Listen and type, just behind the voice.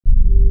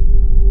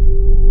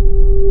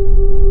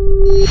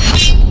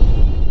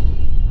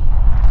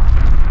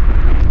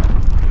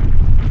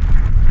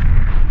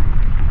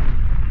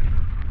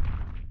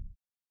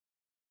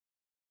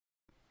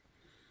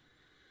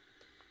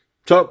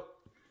So,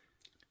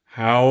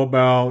 how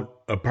about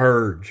a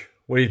purge?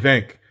 What do you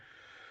think?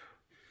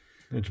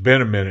 It's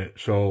been a minute,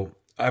 so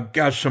I've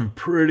got some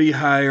pretty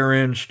higher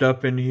end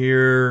stuff in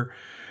here,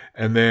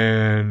 and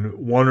then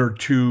one or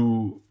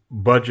two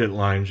budget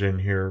lines in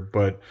here,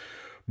 but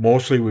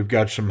mostly we've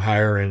got some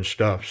higher end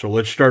stuff. So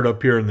let's start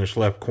up here in this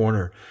left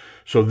corner.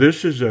 So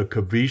this is a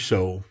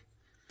Kershaw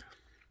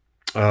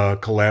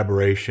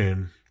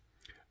collaboration,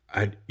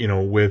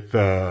 with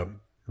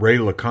Ray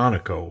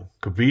Laconico.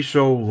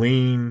 Kershaw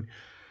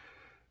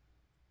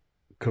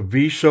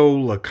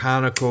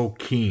Laconico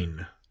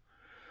Keen.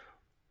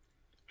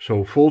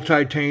 So full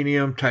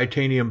titanium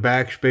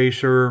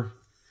backspacer.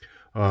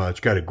 It's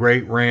got a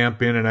great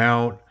ramp in and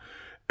out.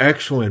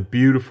 Excellent,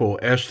 beautiful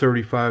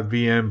S35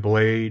 VM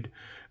blade.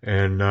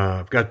 And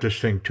I've got this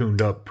thing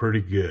tuned up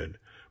pretty good.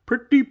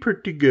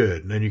 Pretty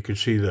good. And then you can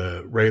see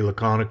the Ray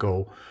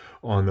Laconico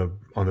on the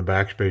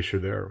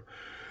backspacer there.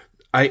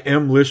 I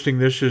am listing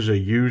this as a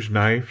used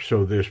knife.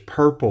 So this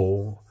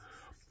purple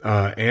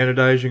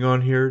anodizing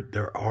on here,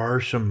 there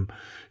are some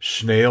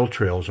snail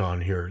trails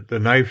on here. The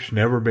knife's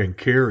never been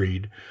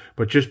carried,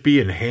 but just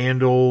being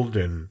handled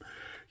and,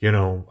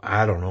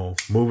 I don't know,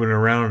 moving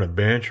around on a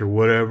bench or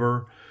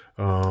whatever,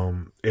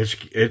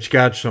 it's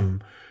got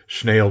some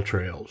snail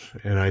trails.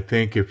 And I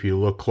think if you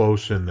look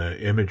close in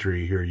the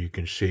imagery here, you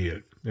can see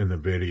it in the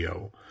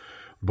video.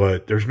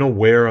 But there's no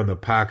wear on the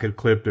pocket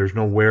clip. There's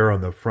no wear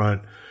on the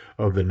front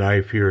of the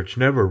knife here.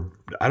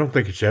 I don't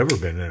think it's ever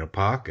been in a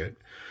pocket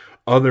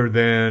other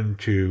than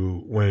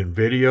when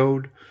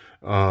videoed,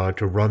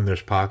 to run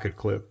this pocket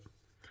clip.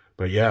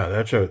 But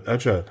yeah,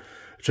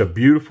 it's a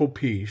beautiful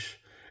piece.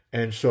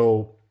 And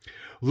so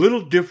a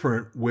little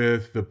different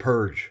with the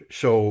Purge.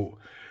 So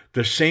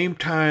the same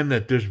time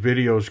that this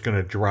video is going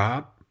to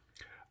drop,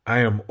 I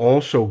am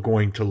also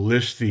going to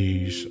list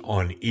these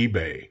on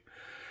eBay.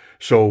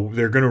 So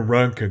they're going to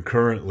run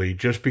concurrently,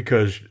 just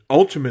because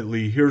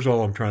ultimately, here's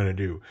all I'm trying to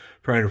do.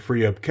 Trying to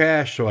free up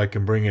cash so I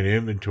can bring in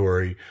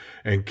inventory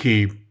and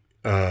keep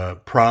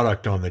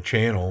product on the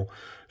channel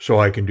so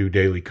I can do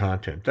daily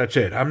content. That's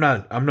it. I'm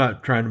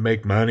not trying to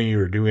make money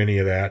or do any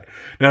of that.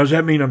 Now, does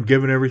that mean I'm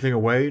giving everything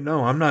away?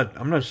 No, I'm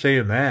not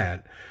saying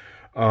that.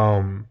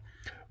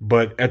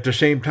 But at the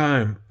same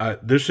time,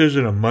 this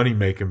isn't a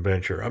money-making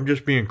venture. I'm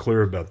just being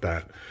clear about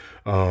that.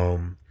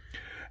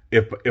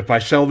 If I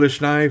sell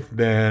this knife,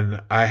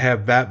 then I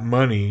have that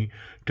money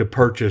to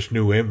purchase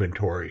new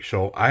inventory.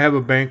 So I have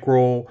a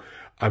bankroll.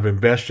 I've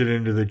invested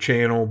into the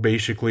channel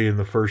basically in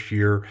the first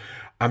year.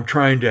 I'm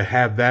trying to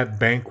have that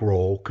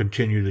bankroll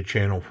continue the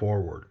channel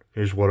forward,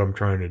 is what I'm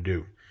trying to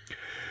do.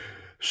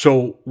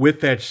 So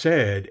with that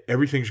said,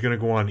 everything's going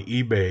to go on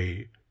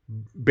eBay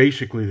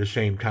basically the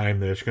same time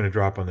that it's going to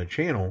drop on the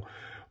channel,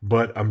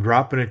 but I'm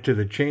dropping it to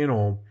the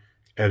channel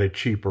at a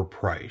cheaper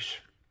price.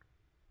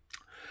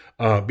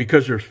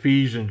 Because there's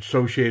fees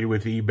associated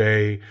with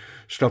eBay,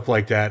 stuff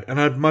like that.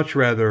 And I'd much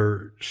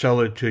rather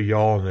sell it to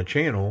y'all on the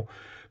channel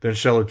than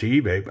sell it to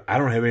eBay. But I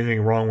don't have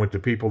anything wrong with the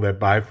people that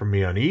buy from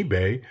me on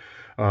eBay.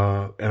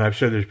 And I've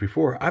said this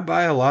before, I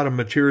buy a lot of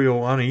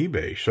material on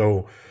eBay.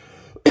 So,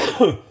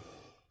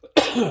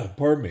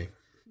 pardon me.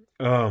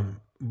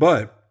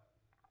 But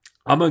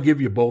I'm going to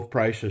give you both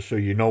prices so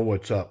you know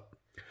what's up.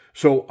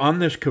 So on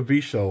this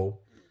Kershaw,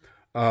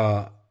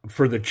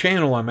 for the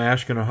channel, I'm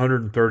asking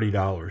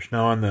 $130.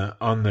 Now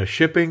on the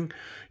shipping,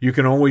 you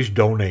can always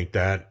donate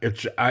that.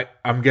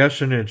 I'm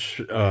guessing it's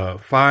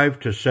 $5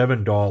 to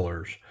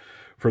 $7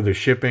 for the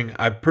shipping.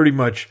 I pretty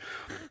much,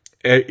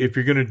 if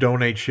you're going to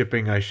donate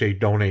shipping, I say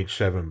donate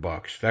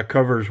 $7. That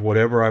covers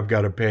whatever I've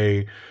got to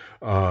pay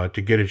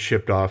to get it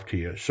shipped off to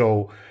you.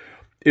 So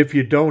if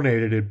you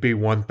donate it, it'd be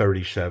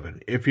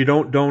 $137. If you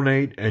don't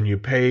donate and you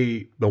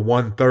pay the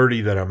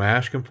 $130 that I'm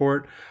asking for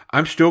it,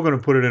 I'm still going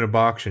to put it in a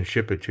box and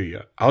ship it to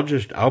you. I'll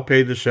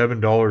pay the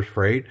 $7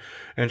 freight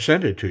and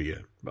send it to you.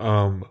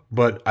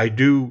 But I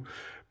do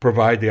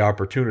provide the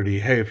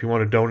opportunity. Hey, if you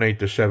want to donate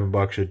the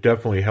 $7, it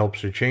definitely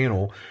helps the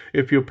channel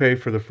if you'll pay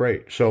for the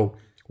freight. So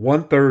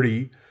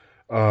 $130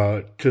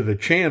 to the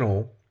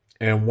channel,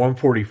 and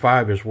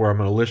 $145 is where I'm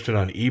going to list it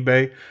on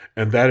eBay,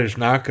 and that is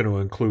not going to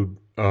include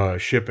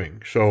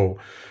shipping. So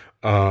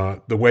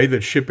the way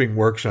that shipping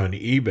works on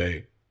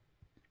eBay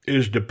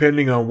is,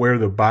 depending on where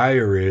the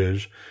buyer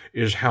is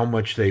how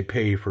much they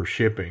pay for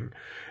shipping.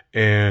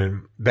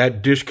 And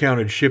that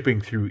discounted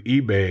shipping through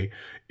eBay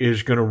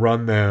is going to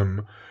run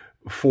them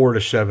 $4 to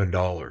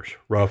 $7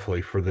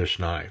 roughly for this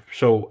knife.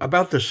 So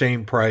about the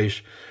same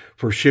price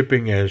for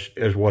shipping as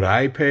what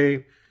I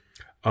pay.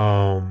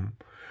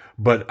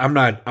 But I'm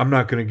not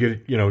going to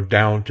get it,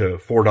 down to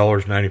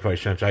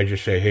 $4.95. I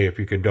just say, hey, if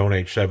you can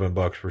donate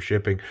 $7 for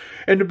shipping.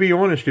 And to be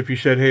honest, if you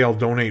said, hey, I'll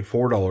donate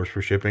 $4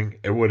 for shipping,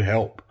 it would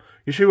help.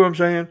 You see what I'm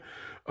saying?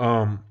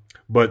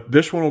 But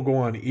this one will go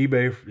on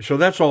eBay. So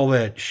that's all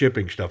that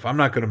shipping stuff. I'm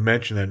not going to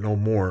mention that no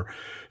more.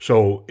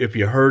 So if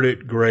you heard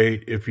it,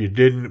 great. If you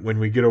didn't, when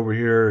we get over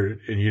here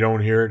and you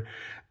don't hear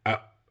it,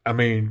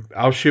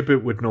 I'll ship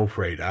it with no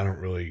freight.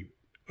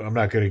 I'm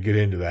not going to get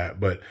into that.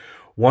 But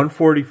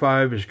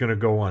 $145 is going to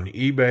go on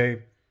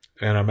eBay.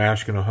 and I'm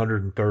asking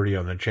 130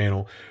 on the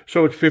channel.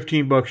 So it's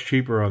 15 bucks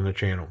cheaper on the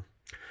channel.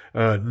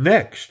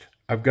 Next,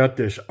 I've got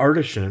this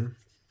Artisan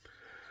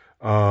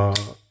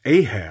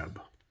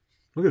Ahab.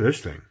 Look at this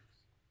thing.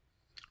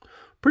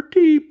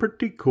 Pretty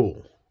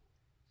cool.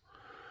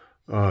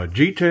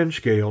 G10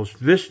 scales.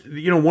 This,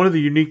 one of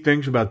the unique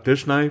things about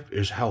this knife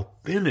is how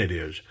thin it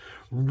is.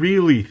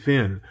 Really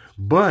thin.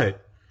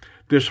 But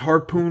this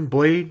harpoon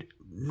blade,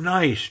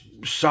 nice,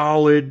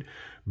 solid,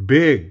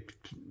 big,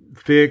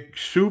 thick,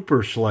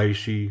 super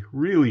slicey,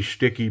 really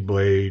sticky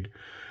blade.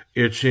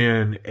 It's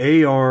in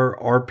AR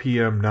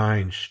RPM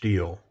 9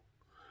 steel.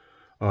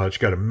 It's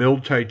got a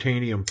milled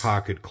titanium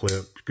pocket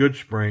clip, good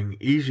spring,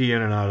 easy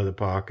in and out of the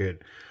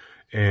pocket,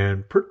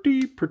 and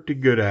pretty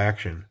good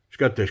action. It's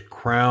got this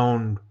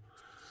crown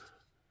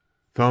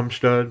thumb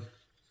stud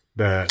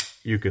that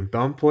you can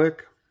thumb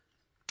flick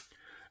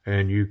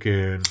and you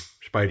can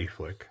spidey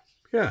flick.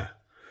 Yeah.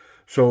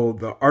 So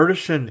the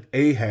Artisan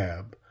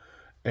Ahab,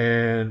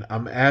 and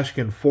I'm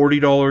asking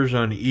 $40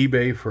 on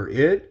eBay for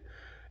it,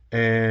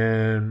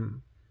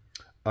 and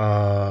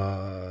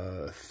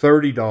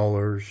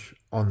 $30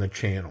 on the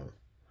channel.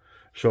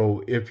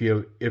 So if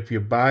you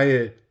buy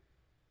it,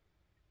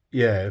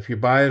 if you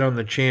buy it on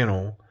the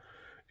channel,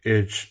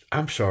 I'm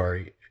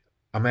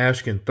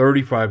asking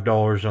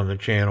 $35 on the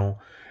channel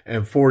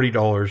and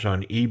 $40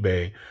 on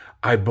eBay.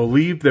 I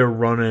believe they're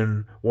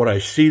running, what I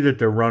see that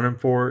they're running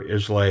for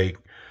is like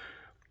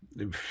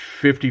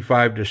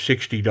 $55 to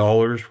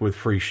 $60 with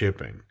free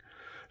shipping.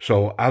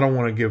 So I don't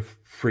want to give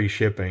free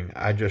shipping.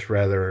 I just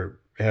rather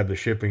have the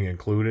shipping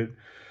included.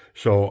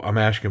 So I'm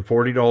asking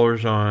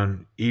 $40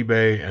 on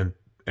eBay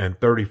and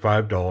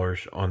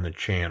 $35 on the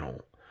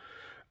channel.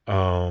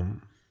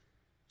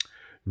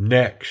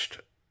 Next,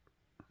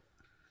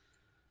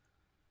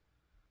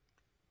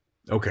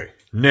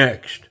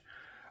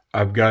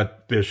 I've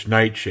got this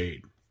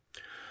nightshade.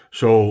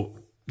 So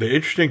the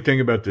interesting thing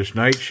about this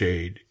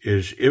nightshade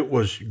is it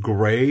was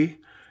gray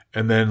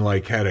and then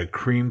like had a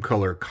cream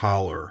color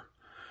collar,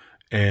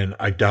 and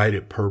I dyed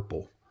it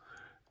purple,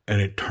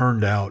 and it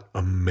turned out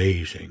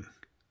amazing.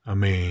 I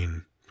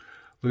mean,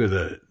 look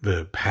at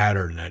the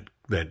pattern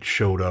that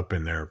showed up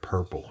in there,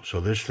 purple.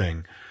 So this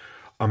thing,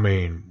 I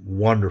mean,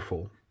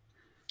 wonderful.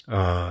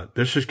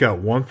 This has got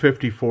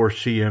 154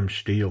 cm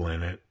steel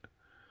in it.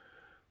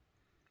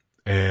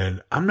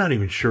 And I'm not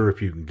even sure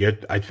if you can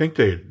get, I think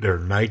their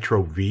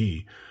Nitro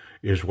V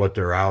is what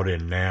they're out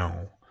in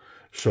now.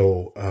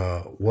 So,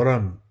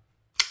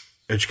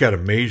 it's got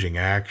amazing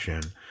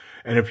action.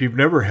 And if you've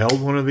never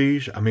held one of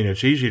these, I mean,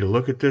 it's easy to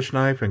look at this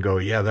knife and go,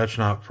 yeah, that's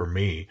not for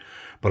me.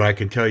 But I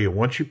can tell you,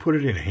 once you put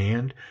it in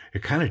hand,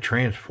 it kind of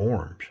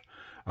transforms.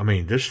 I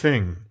mean, this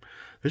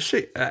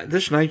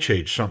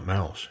nightshade's something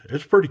else.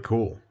 It's pretty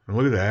cool. And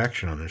look at the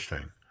action on this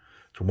thing.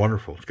 It's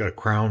wonderful. It's got a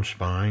crown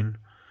spine,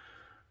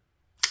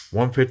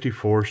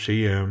 154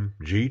 cm,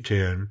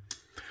 G10,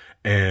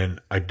 and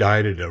I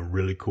dyed it a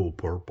really cool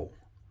purple.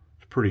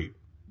 It's pretty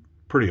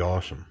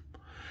awesome.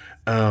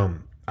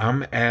 I'm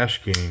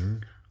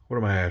asking, what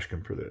am I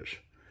asking for this?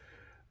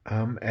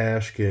 I'm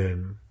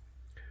asking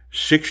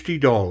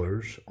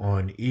 $60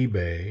 on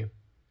eBay,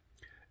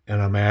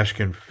 and I'm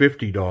asking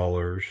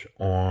 $50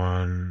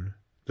 on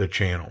the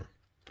channel.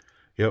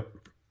 Yep,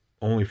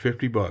 only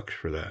 50 bucks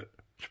for that.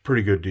 It's a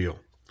pretty good deal.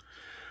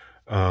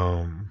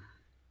 I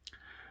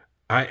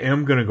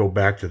am going to go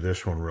back to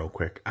this one real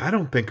quick. I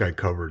don't think I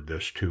covered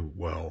this too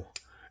well.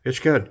 It's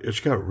got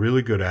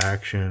really good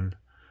action,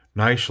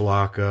 nice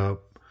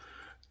lockup,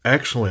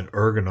 excellent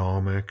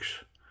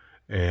ergonomics,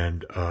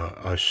 and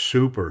a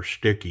super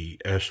sticky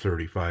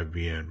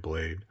S35VN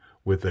blade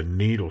with a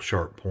needle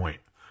sharp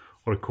point.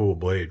 What a cool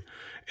blade.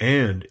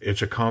 And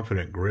it's a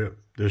confident grip.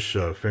 This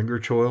finger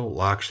choil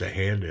locks the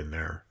hand in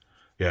there.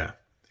 Yeah,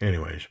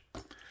 anyways.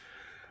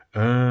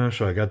 So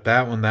I got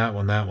that one.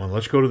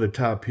 Let's go to the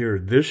top here.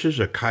 This is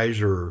a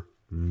Kizer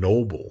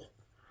Noble.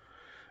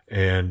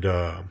 And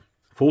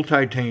full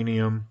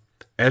titanium,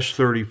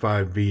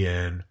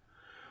 S35VN.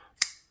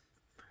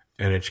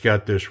 And it's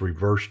got this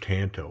reverse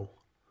tanto.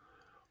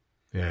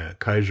 Yeah,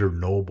 Kizer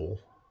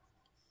Noble.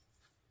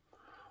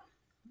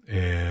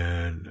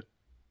 And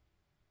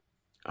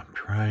I'm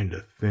trying to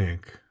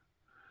think.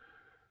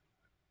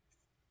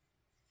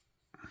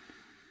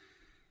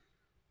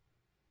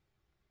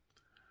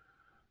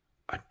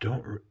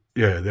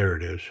 Yeah, there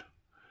it is.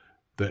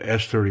 The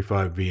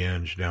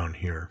S35VN's down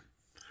here.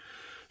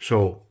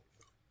 So,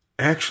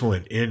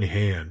 excellent in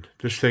hand.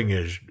 This thing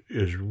is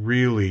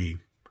really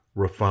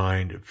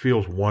refined. It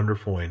feels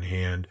wonderful in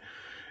hand.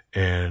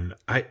 And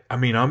I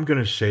mean, I'm going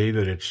to say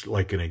that it's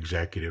like an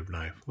executive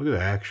knife. Look at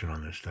the action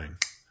on this thing.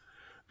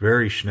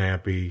 Very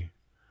snappy,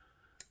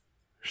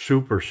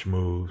 super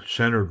smooth,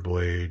 centered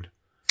blade,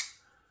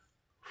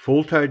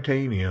 full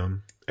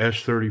titanium,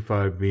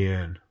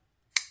 S35VN.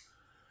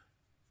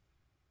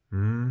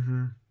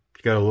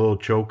 It's got a little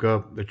choke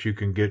up that you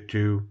can get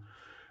to,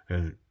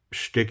 and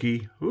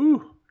sticky.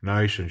 Ooh,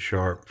 nice and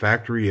sharp.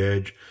 Factory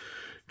edge.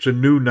 It's a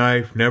new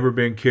knife, never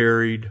been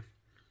carried.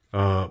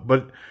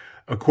 But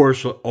of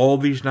course, all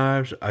these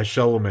knives, I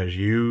sell them as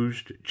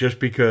used just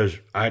because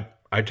I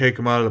take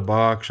them out of the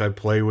box, I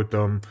play with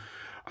them,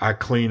 I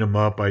clean them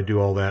up, I do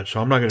all that. So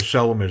I'm not going to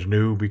sell them as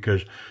new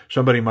because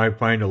somebody might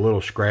find a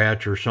little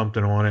scratch or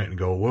something on it and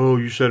go, whoa,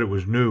 you said it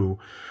was new.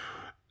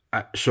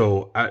 I'm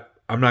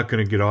not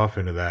going to get off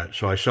into that.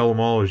 So I sell them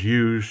all as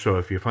used. So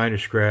if you find a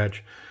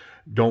scratch,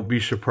 don't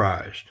be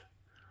surprised.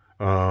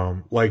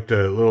 Like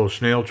the little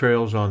snail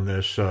trails on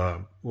this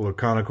little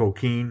conical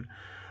keen,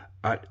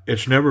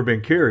 it's never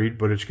been carried,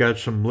 but it's got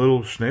some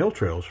little snail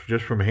trails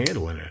just from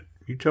handling it.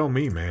 You tell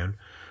me, man.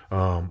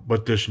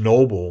 But this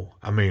Noble,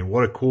 I mean,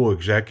 what a cool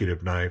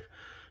executive knife.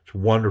 It's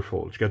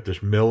wonderful. It's got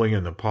this milling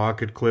in the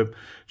pocket clip.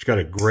 It's got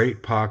a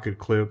great pocket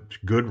clip. It's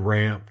good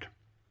ramped.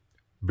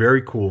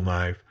 Very cool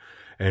knife.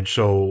 And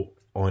so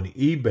on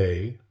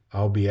eBay,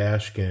 I'll be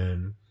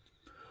asking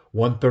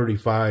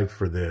 $135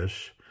 for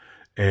this.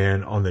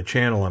 And on the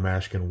channel, I'm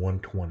asking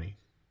 $120.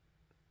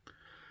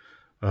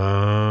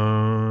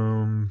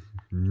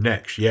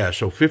 Next, yeah,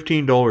 so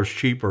 $15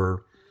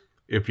 cheaper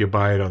if you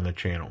buy it on the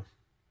channel.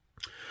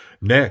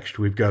 Next,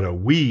 we've got a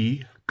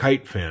wee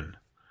kite fin.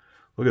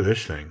 Look at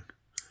this thing.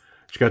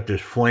 It's got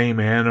this flame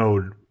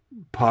anode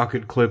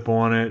pocket clip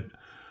on it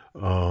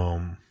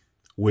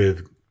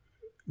with,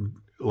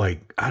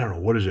 like, I don't know,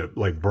 what is it?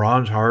 Like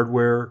bronze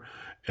hardware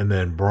and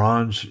then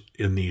bronze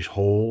in these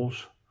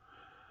holes.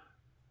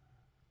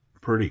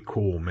 Pretty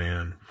cool,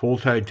 man. Full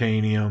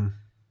titanium.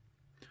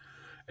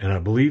 And I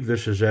believe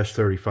this is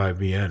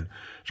S35VN.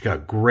 It's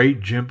got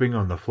great jimping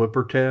on the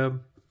flipper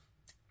tab.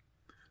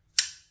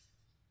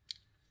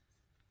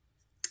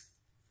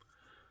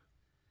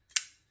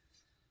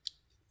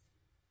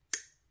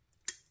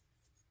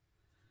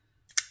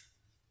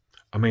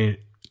 I mean,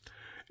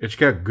 it's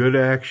got good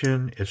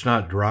action. It's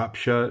not drop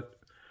shut,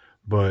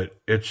 but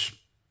it's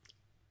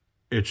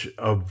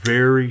a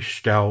very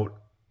stout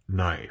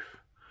knife.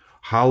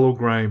 Hollow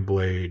grind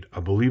blade.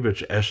 I believe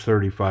it's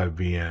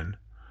S35VN.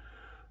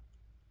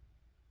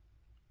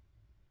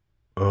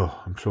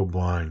 Oh, I'm so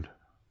blind.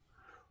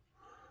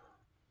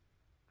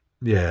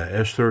 Yeah,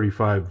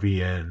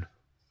 S35VN.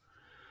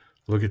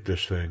 Look at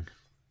this thing.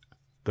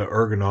 The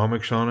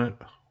ergonomics on it,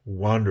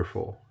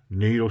 wonderful.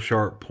 Needle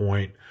sharp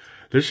point.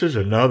 This is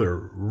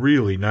another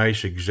really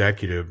nice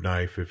executive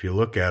knife. If you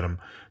look at them,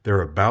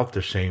 they're about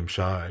the same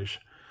size.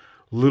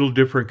 Little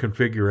different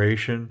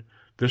configuration.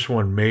 This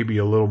one may be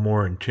a little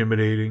more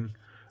intimidating,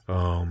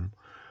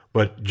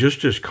 but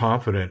just as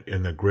confident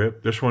in the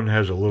grip. This one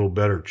has a little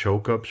better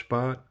choke up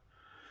spot.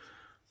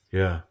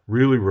 Yeah,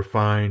 really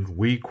refined,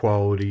 wee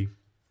quality.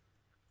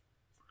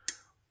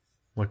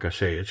 Like I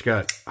say, it's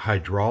got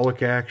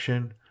hydraulic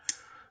action.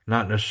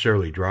 Not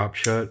necessarily drop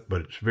shut,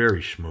 but it's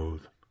very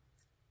smooth.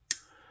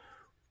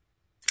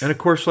 And of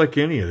course, like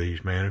any of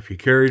these, man, if you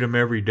carried them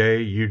every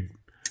day,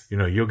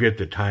 you'll get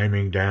the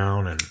timing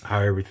down and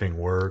how everything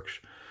works.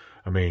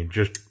 I mean,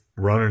 just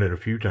running it a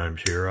few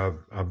times here,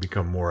 I've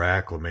become more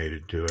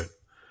acclimated to it.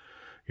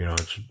 You know,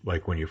 it's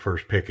like when you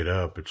first pick it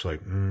up, it's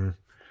like,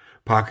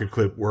 pocket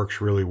clip works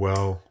really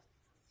well.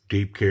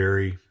 Deep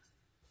carry.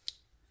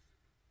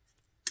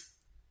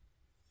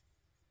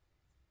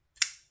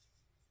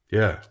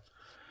 Yeah.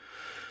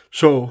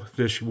 So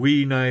this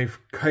wee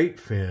knife kite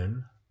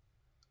fin,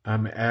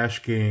 I'm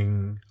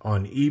asking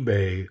on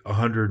eBay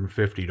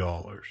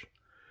 $150.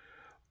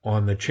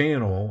 On the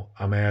channel,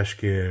 I'm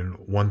asking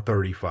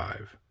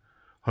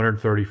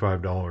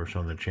 $135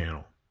 on the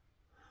channel.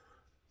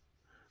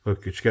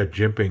 Look, it's got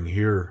jimping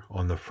here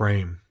on the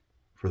frame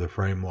for the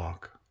frame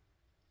lock.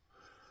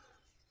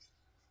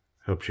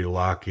 Helps you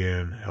lock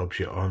in, helps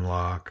you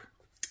unlock.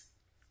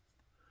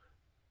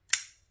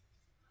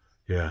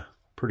 Yeah,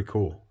 pretty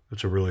cool.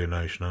 It's a really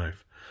nice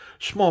knife.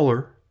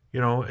 Smaller,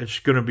 it's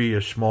going to be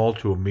a small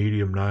to a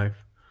medium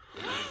knife.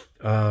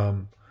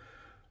 And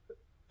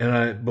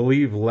I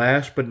believe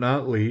last but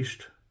not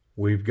least,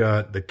 we've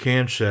got the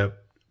Kershaw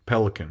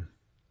Pelican.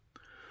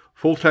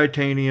 Full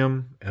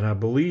titanium, and I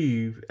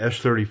believe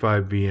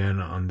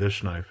S35VN on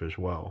this knife as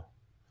well.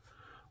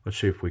 Let's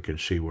see if we can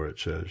see where it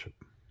says.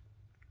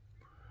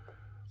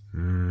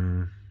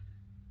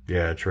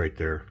 Yeah, it's right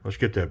there. Let's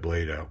get that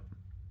blade out.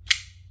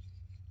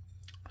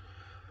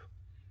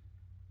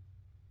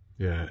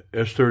 Yeah,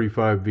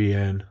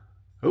 S35VN.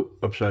 Oh,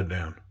 upside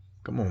down.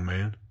 Come on,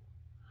 man.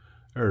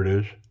 There it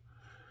is.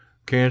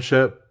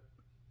 Kershaw.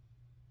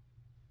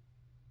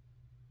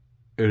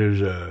 It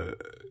is a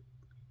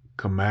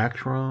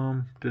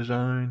Kamacrom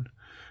design.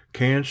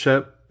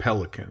 Kershaw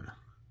Pelican.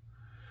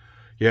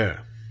 Yeah.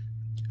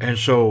 And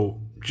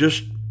so,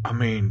 just, I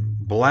mean,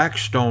 black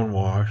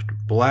stonewashed,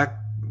 black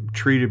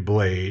treated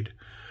blade.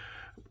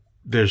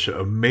 This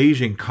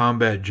amazing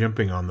combat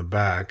jimping on the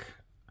back.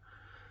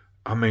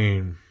 I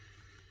mean,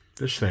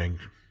 this thing,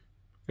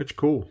 it's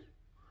cool.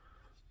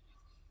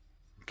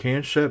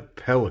 Kershaw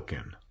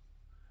Pelican.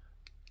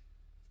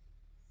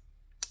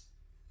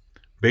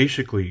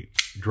 Basically,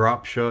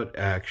 drop shut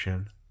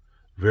action.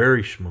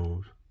 Very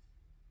smooth.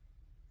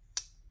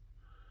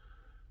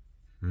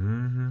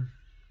 Spidey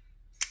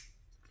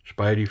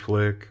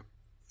flick.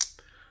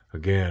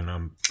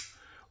 Again,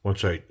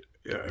 once I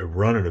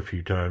run it a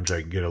few times,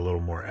 I can get a little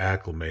more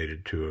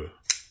acclimated to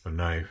a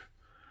knife.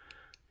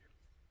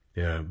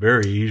 Yeah,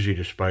 very easy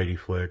to spidey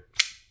flick.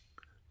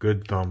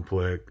 Good thumb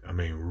flick. I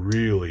mean,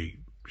 really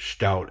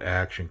stout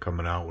action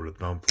coming out with a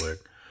thumb flick.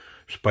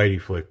 Spidey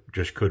flick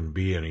just couldn't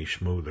be any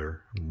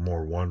smoother,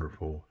 more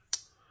wonderful.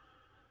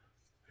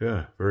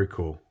 Yeah, very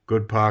cool.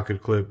 Good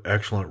pocket clip,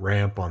 excellent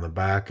ramp on the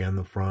back and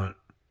the front.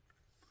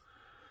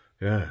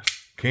 Yeah,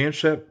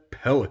 Kanset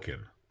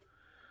Pelican.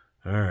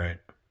 All right.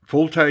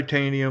 Full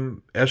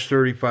titanium,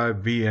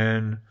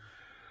 S35VN.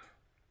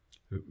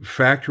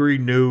 Factory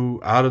new,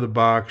 out of the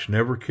box,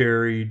 never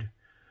carried.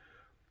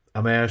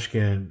 I'm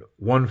asking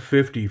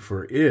 $150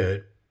 for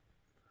it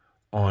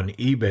on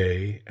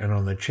eBay, and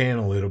on the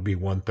channel it'll be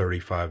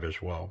 $135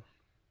 as well.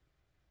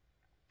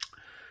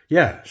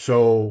 Yeah,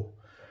 so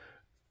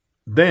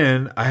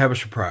then I have a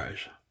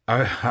surprise.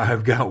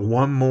 I've got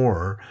one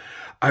more.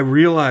 I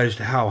realized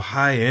how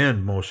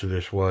high-end most of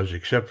this was,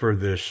 except for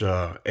this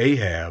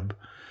Ahab.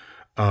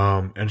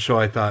 And so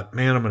I thought,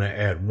 man, I'm going to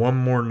add one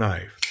more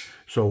knife.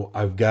 So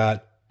I've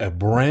got a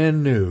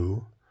brand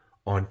new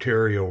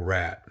Ontario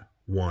Rat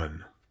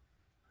 1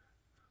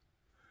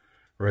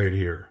 right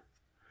here.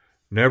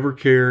 Never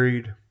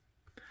carried.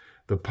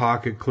 The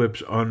pocket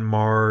clip's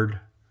unmarred.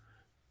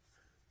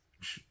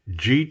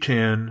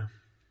 G10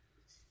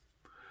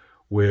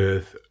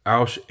 with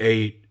Aus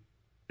 8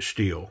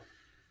 steel.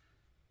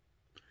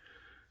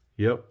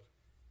 Yep.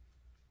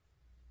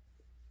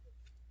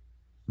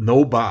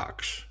 No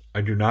box.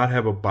 I do not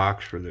have a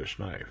box for this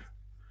knife.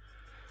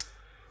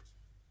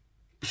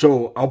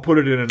 So I'll put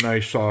it in a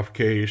nice soft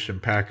case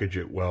and package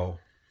it well.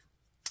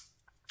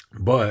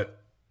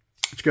 But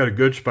it's got a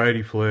good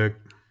spidey flick.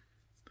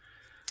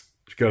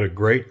 It's got a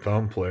great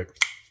thumb flick.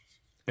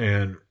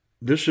 And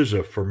this is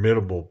a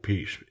formidable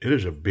piece. It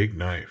is a big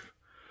knife.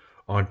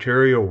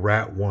 Ontario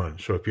Rat 1.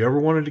 So if you ever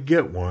wanted to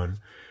get one,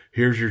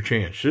 here's your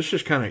chance. This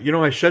is kind of, you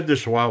know, I said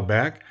this a while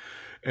back,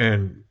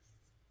 and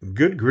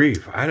good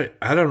grief. I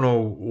don't know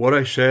what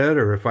I said,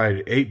 or if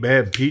I ate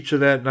bad pizza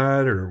that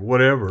night or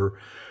whatever.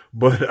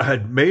 But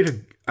I'd made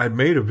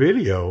a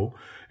video,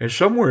 and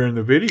somewhere in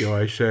the video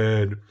I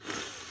said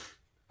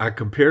I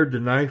compared the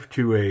knife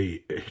to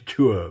a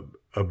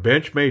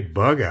Benchmade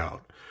bug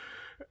out,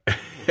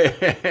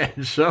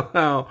 and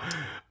somehow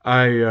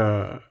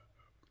I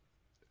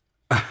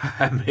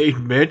made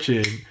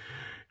mention,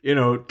 you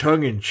know,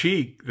 tongue in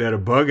cheek, that a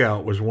bug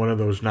out was one of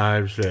those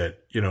knives that,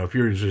 you know, if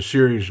you're a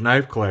serious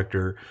knife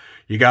collector,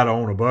 you got to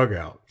own a bug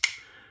out,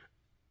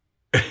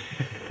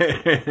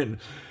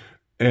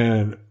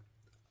 and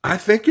I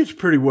think it's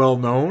pretty well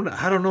known.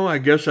 I don't know. I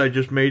guess I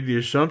just made the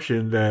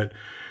assumption that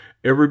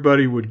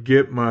everybody would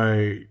get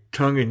my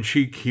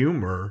tongue-in-cheek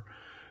humor,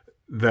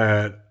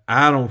 that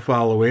I don't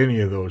follow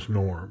any of those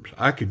norms.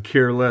 I could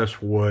care less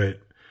what,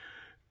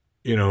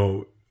 you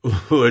know,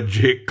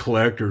 legit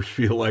collectors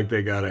feel like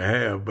they got to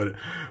have. But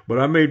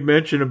I made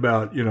mention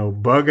about, you know,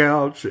 bug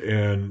outs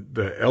and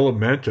the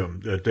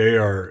Elementum, that they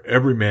are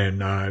everyman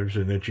knives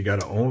and that you got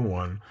to own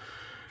one.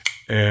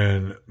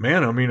 And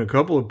man, I mean, a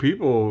couple of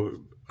people,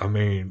 I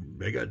mean,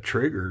 they got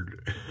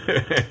triggered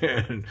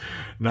and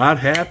not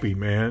happy,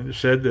 man.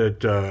 Said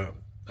that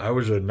I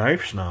was a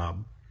knife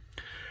snob.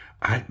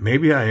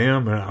 Maybe I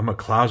am. I'm a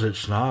closet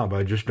snob.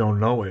 I just don't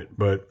know it.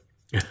 But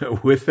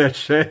with that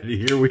said,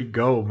 here we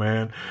go,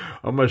 man.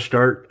 I'm gonna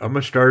start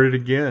it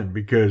again,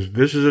 because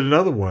this is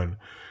another one.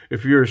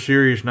 If you're a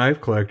serious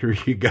knife collector,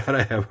 you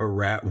gotta have a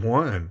Rat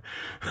 1.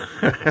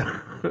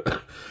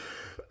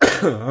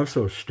 I'm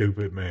so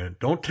stupid, man.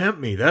 Don't tempt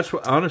me.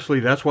 Honestly,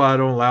 that's why I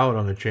don't allow it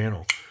on the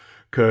channel.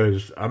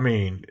 Cause I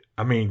mean,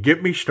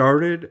 get me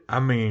started. I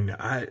mean,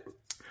 I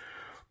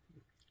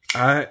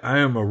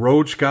am a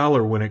Rhodes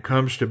Scholar when it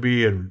comes to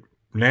being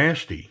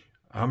nasty.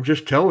 I'm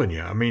just telling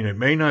you. I mean, it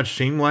may not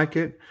seem like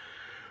it,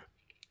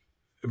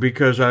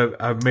 because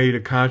I've made a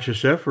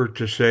conscious effort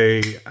to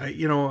say,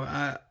 you know,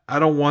 I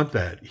don't want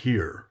that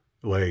here.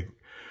 Like,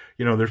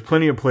 you know, there's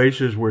plenty of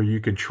places where you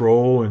can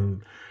troll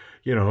and,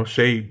 you know,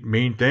 say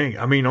mean things.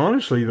 I mean,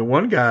 honestly, the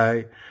one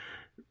guy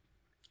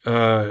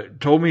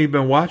told me he'd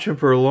been watching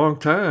for a long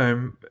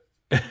time,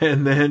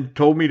 and then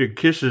told me to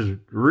kiss his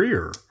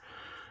rear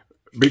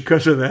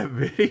because of that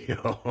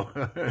video.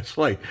 It's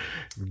like,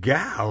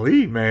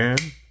 golly, man.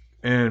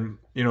 And,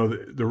 you know,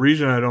 the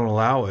reason I don't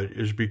allow it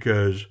is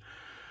because,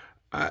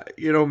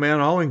 you know, man,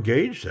 I'll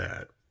engage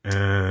that.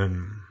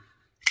 And,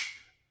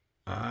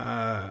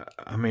 I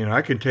mean,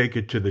 I can take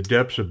it to the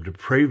depths of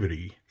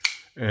depravity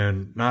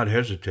and not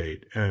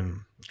hesitate.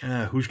 And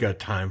who's got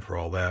time for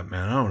all that,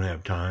 man? I don't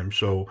have time.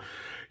 So,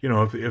 you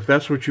know, if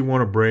that's what you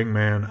want to bring,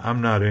 man,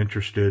 I'm not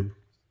interested.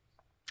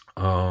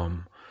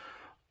 You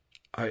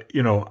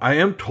know, I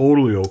am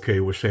totally okay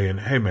with saying,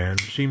 hey, man,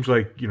 it seems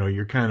like, you know,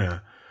 you're kind of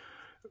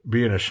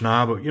being a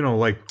snob, you know,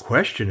 like,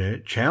 question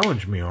it,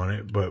 challenge me on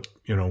it. But,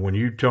 you know, when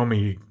you tell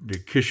me to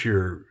kiss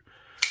your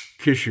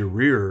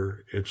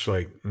rear, it's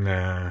like,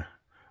 nah,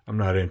 I'm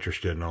not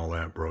interested in all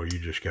that, bro. You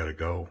just got to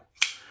go.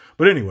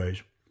 But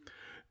anyways,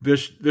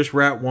 This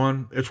rat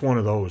one, it's one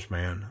of those,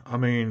 man. I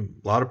mean,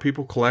 a lot of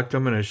people collect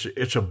them, and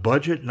it's a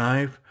budget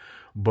knife,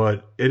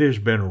 but it has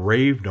been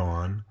raved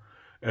on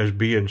as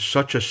being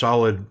such a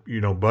solid,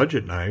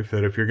 budget knife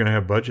that if you're going to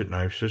have budget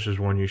knives, this is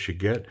one you should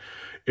get.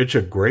 It's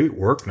a great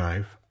work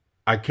knife.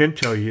 I can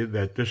tell you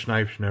that this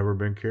knife's never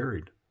been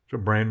carried. It's a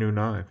brand new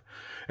knife.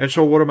 And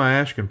so what am I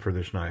asking for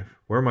this knife?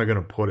 Where am I going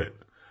to put it?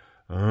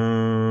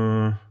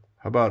 How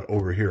about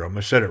over here? I'm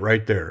going to set it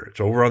right there.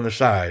 It's over on the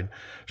side.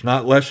 It's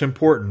not less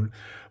important.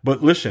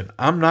 But listen,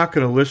 I'm not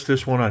going to list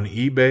this one on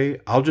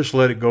eBay. I'll just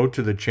let it go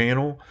to the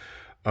channel.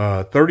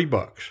 $30.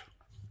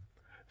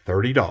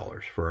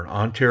 $30 for an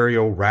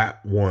Ontario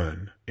Rat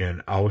 1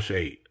 in Aus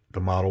 8, the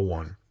Model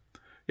 1.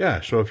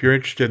 Yeah, so if you're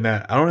interested in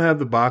that, I don't have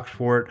the box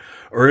for it.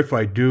 Or if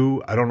I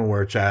do, I don't know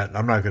where it's at.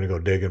 I'm not going to go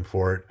digging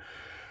for it.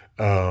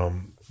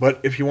 But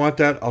if you want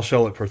that, I'll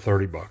sell it for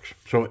 $30.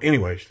 So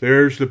anyways,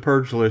 there's the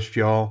Purge list,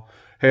 y'all.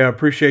 Hey, I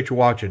appreciate you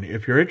watching.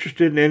 If you're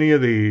interested in any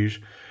of these,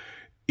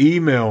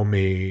 email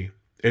me.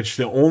 It's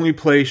the only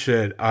place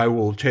that I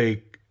will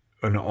take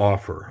an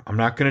offer. I'm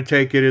not going to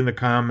take it in the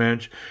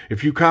comments.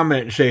 If you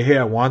comment and say, hey,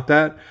 I want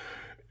that,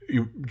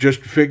 you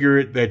just figure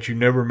it that you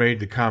never made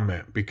the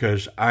comment,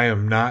 because I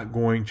am not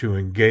going to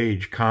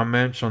engage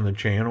comments on the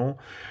channel,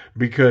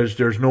 because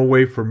there's no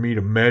way for me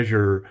to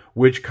measure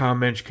which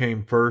comments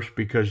came first,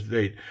 because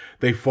they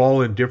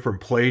fall in different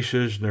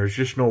places, and there's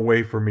just no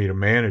way for me to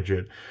manage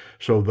it.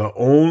 So the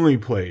only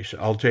place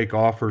I'll take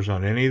offers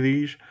on any of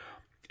these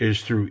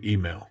is through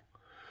email.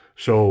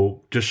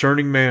 So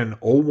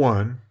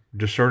discerningman01,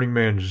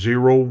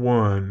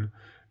 discerningman01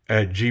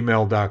 at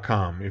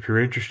gmail.com. If you're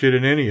interested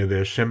in any of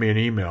this, send me an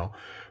email.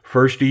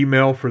 First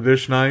email for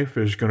this knife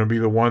is going to be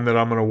the one that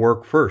I'm going to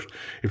work first.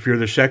 If you're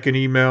the second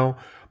email,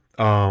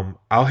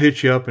 I'll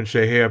hit you up and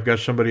say, hey, I've got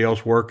somebody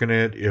else working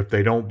it. If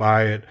they don't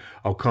buy it,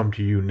 I'll come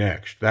to you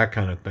next. That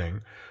kind of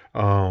thing.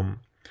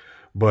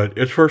 But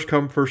it's first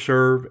come, first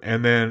serve.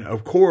 And then,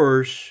 of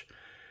course,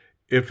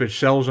 if it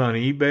sells on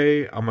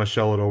eBay, I'm going to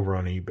sell it over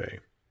on eBay.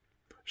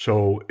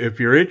 So if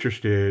you're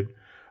interested,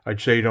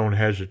 I'd say don't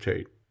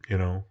hesitate.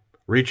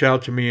 Reach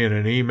out to me in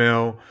an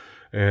email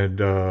and,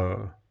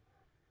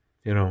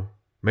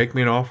 make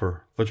me an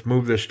offer. Let's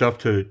move this stuff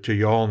to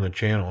y'all on the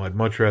channel. I'd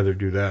much rather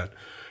do that.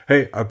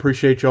 Hey, I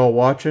appreciate y'all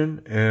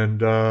watching, and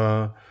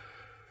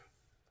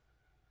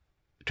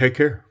take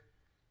care.